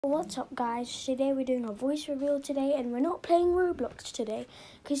What's up guys, today we're doing a voice reveal today and we're not playing Roblox today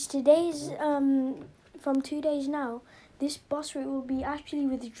because today's from 2 days now this bus route will be actually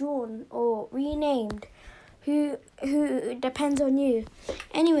withdrawn or renamed. Who depends on you.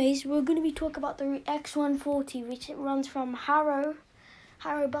 Anyways, we're going to be talking about the route X140, which it runs from Harrow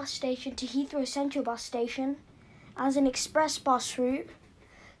bus station to Heathrow Central bus station as an express bus route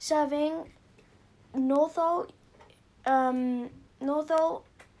serving Northolt,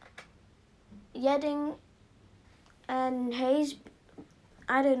 Yeading and Hayes.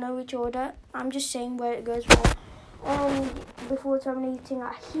 I don't know which order. I'm just saying where it goes from. And before terminating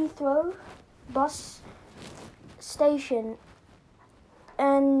at Heathrow bus station.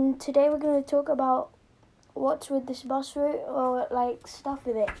 And today we're going to talk about what's with this bus route or like stuff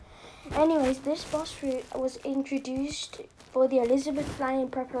with it. Anyways, this bus route was introduced for the Elizabeth line in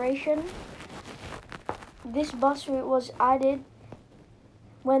preparation. This bus route was added.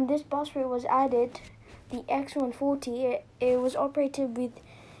 When this bus route was added, the X140, it was operated with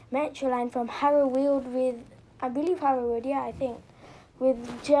Metroline from Harrow Weald with, I believe Harrow Weald, yeah, I think,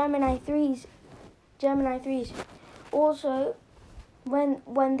 with German I3s. Also, when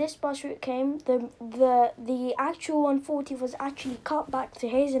this bus route came, the actual 140 was actually cut back to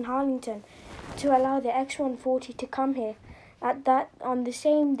Hayes and Harlington to allow the X140 to come here. On the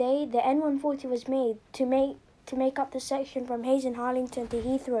same day, the N140 was made to make up the section from Hayes and Harlington to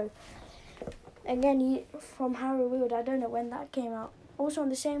Heathrow. Again, from Harrow Weald, I don't know when that came out. Also on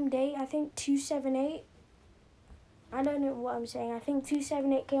the same day, I think 278. I don't know what I'm saying. I think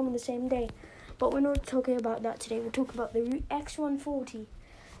 278 came on the same day. But we're not talking about that today. We're talking about the route X140.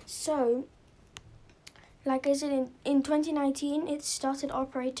 So, like I said, in 2019, it started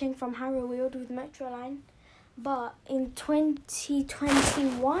operating from Harrow Weald with Metroline. But in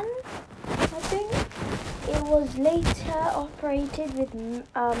 2021, I think, it was later operated with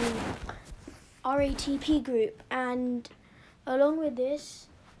RATP Group, and along with this,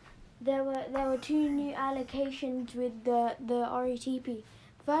 there were two new allocations with the RATP.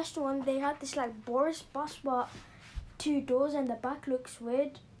 First one, they had this like Boris bus, but 2 doors and the back looks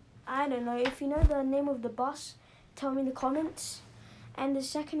weird. I don't know. If you know the name of the bus, tell me in the comments. And the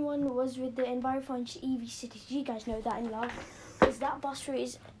second one was with the Envirofund EV Cities. You guys know that and love. Because that bus route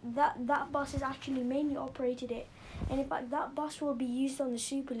is that bus is actually mainly operated it, and in fact that bus will be used on the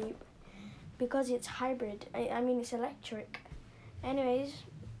Superloop because it's hybrid. I mean it's electric. Anyways,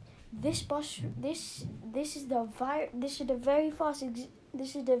 this bus this is the very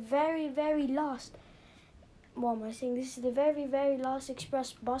last. What am I saying? This is the very last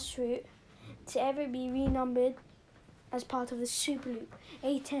express bus route to ever be renumbered as part of the Superloop.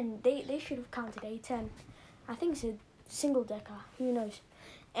 A10. They should have counted A10. I think it's a single decker, who knows.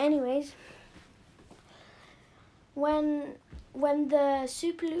 Anyways, when the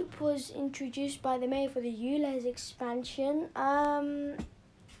Superloop was introduced by the mayor for the ULEZ expansion,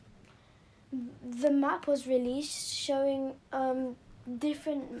 the map was released showing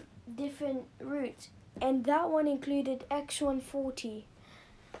different routes, and that one included X140,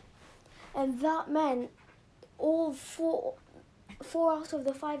 and that meant all four out of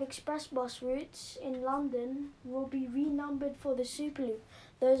the 5 express bus routes in London will be renumbered for the Superloop.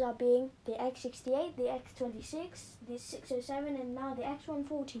 Those are being the X68, the X26, the 607, and now the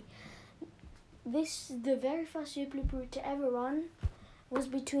X140. The very first Superloop route to ever run was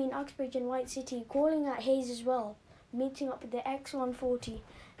between Uxbridge and White City, calling at Hayes as well, meeting up with the X140.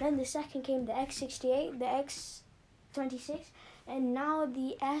 Then the second came the X68, the X26, and now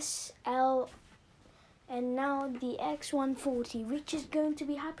the X140, which is going to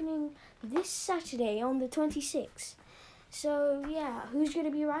be happening this Saturday on the 26th. So yeah, who's going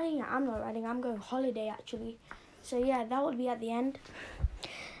to be riding it? I'm not riding, I'm going holiday actually. So yeah, that will be at the end.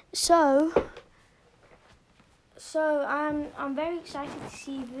 So I'm very excited to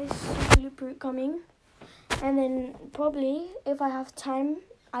see this Superloop route coming. And then probably, if I have time,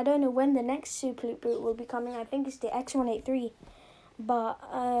 I don't know when the next Superloop route will be coming. I think it's the X183. But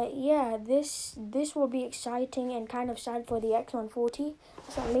yeah, this will be exciting and kind of sad for the X140.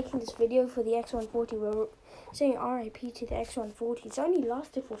 So I'm making this video for the X140. We're saying RIP to the X140. It's only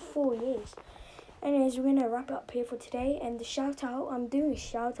lasted for 4 years. Anyways, we're gonna wrap it up here for today. And the shout out, I'm doing a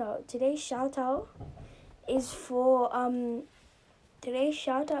shout out. Today's shout out is for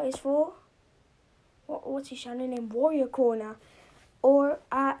what's his channel name? Warrior Corner, or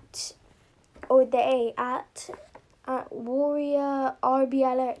at Warrior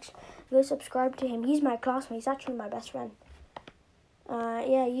RBLX. Go subscribe to him. He's my classmate. He's actually my best friend.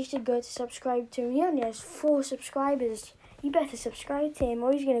 Yeah, you should go to subscribe to him. He only has 4 subscribers. You better subscribe to him,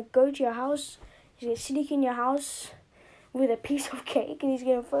 or he's gonna go to your house. He's gonna sneak in your house with a piece of cake and he's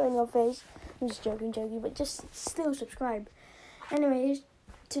going to throw it in your face. I'm just joking, but just still subscribe. Anyways,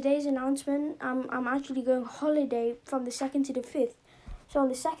 today's announcement, I'm actually going holiday from the 2nd to the 5th. So on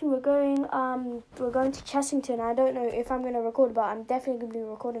the 2nd, we're going to Chessington. I don't know if I'm going to record, but I'm definitely going to be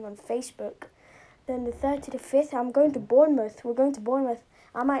recording on Facebook. Then the 3rd to the 5th, I'm going to Bournemouth. We're going to Bournemouth.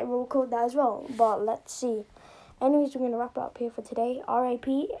 I might record that as well, but let's see. Anyways, we're going to wrap it up here for today.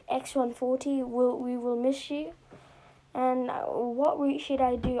 R.I.P. X140. We will miss you. And what week should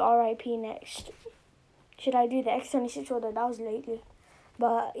I do R.I.P. next? Should I do the X26 or the Dows lately?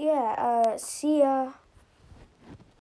 But yeah, see ya.